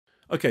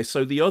Okay,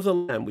 so The Other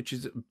Lamb, which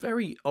is a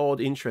very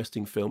odd,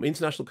 interesting film,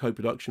 international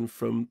co-production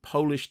from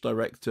Polish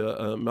director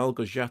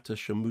Małgorzata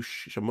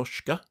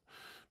Szamoszka.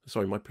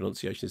 Sorry, my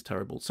pronunciation is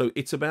terrible. So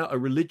it's about a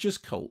religious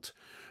cult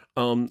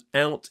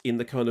out in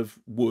the kind of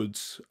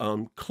woods,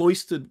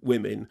 cloistered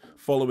women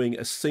following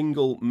a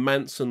single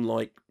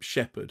Manson-like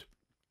shepherd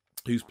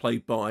who's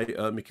played by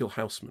Mikhail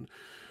Hausman,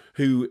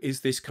 who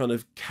is this kind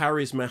of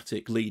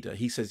charismatic leader.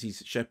 He says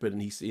he's a shepherd,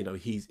 and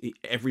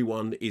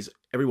everyone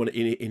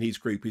in his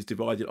group is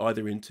divided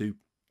either into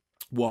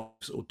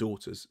wives or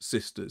daughters,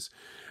 sisters,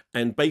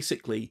 and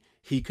basically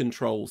he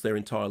controls their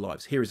entire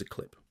lives. Here is a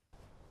clip.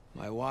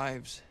 My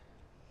wives,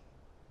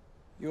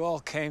 you all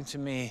came to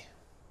me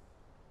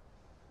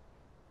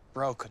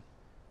broken,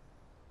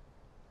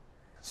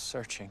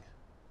 searching,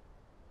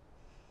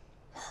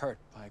 hurt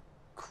by a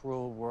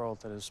cruel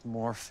world that is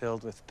more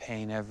filled with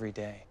pain every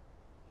day.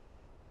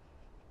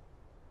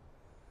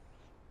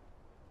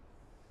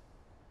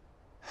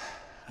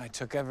 I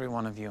took every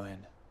one of you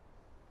in.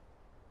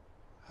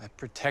 I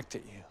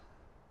protected you.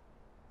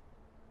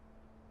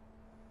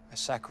 I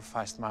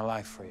sacrificed my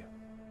life for you.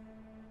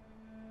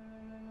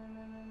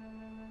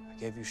 I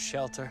gave you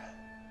shelter.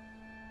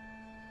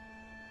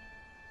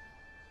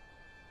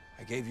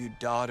 I gave you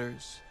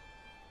daughters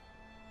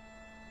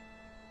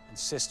and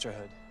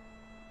sisterhood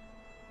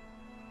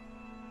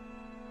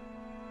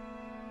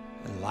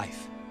and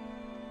life.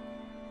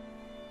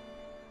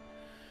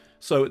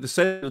 So at the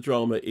center of the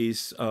drama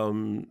is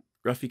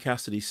Rafi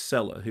Cassidy's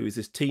Selah, who is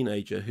this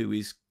teenager who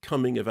is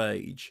coming of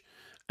age,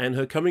 and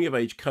her coming of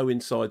age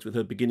coincides with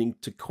her beginning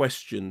to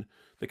question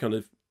the kind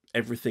of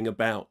everything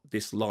about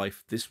this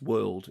life, this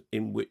world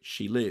in which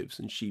she lives,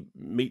 and she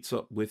meets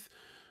up with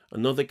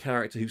another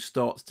character who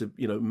starts to,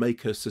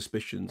 make her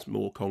suspicions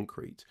more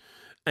concrete.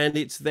 And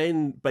it's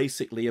then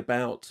basically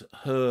about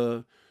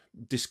her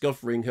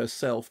discovering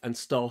herself and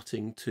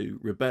starting to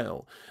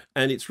rebel.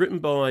 And it's written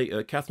by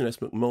Catherine S.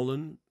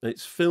 McMullen.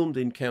 It's filmed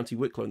in County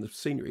Wicklow, and the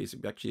scenery is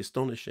actually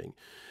astonishing.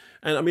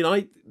 And I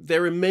mean,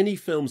 there are many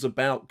films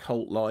about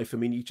cult life. I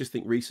mean, you just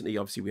think recently,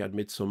 obviously, we had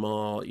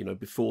Midsommar,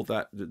 before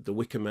that, The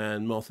Wicker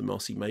Man, Martha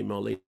Marcy May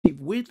Marlene.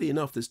 Weirdly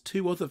enough, there's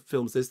two other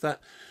films. There's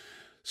that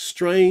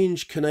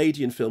strange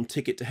Canadian film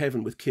Ticket to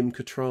Heaven with Kim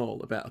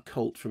Cattrall about a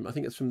cult from, I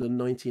think it's from the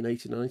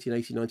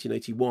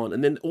 1981.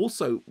 And then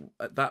also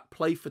that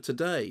Play for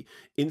Today,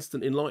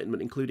 Instant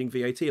Enlightenment, including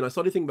VAT. And I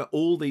started thinking about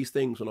all these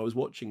things when I was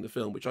watching the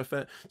film, which I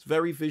found it's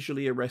very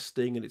visually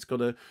arresting, and it's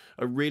got a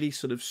really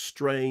sort of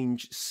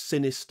strange,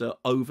 sinister,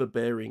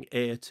 overbearing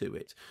air to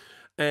it.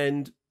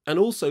 And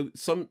also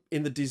some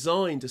in the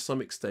design, to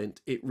some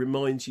extent, it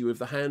reminds you of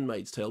The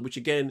Handmaid's Tale, which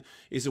again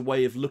is a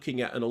way of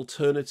looking at an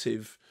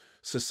alternative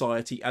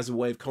society as a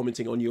way of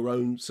commenting on your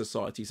own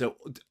society. So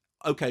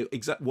okay,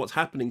 what's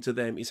happening to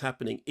them is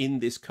happening in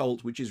this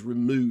cult, which is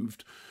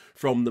removed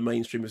from the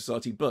mainstream of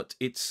society, but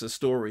it's a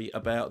story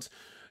about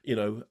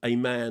a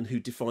man who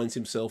defines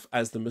himself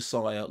as the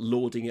Messiah,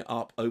 lording it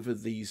up over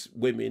these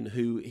women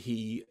who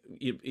he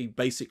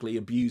basically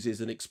abuses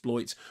and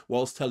exploits,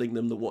 whilst telling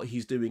them that what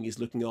he's doing is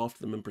looking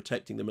after them and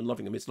protecting them and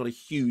loving them. It's not a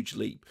huge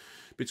leap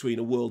between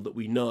a world that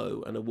we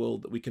know and a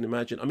world that we can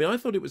imagine. I mean, I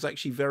thought it was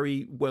actually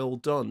very well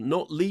done,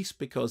 not least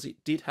because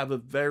it did have a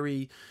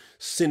very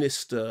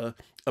sinister,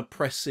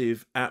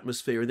 oppressive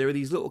atmosphere, and there are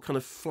these little kind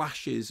of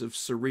flashes of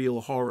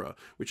surreal horror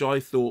which I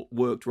thought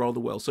worked rather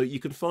well. So you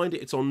can find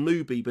it, it's on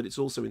Mubi, but it's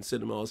also in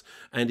cinemas,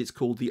 and it's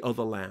called The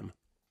Other Lamb.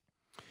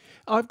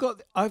 I've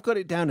got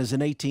it down as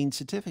an 18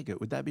 certificate.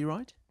 Would that be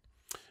right?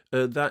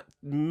 That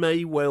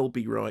may well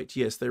be right.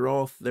 Yes, there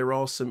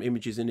are some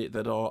images in it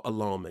that are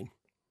alarming.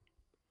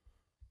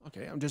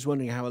 Okay, I'm just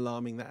wondering how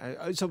alarming that.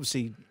 It's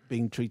obviously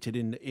being treated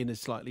in a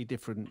slightly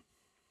different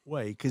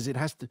way, because it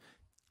has to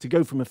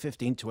go from a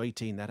 15 to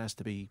 18. That has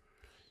to be.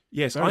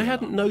 Yes, I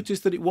hadn't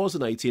noticed that it was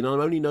an 18. I'm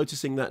only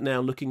noticing that now,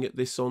 looking at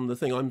this on the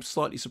thing. I'm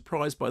slightly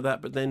surprised by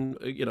that, but then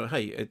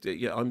hey,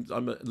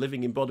 I'm a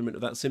living embodiment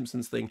of that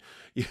Simpsons thing.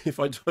 If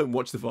I don't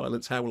watch the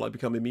violence, how will I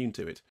become immune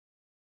to it?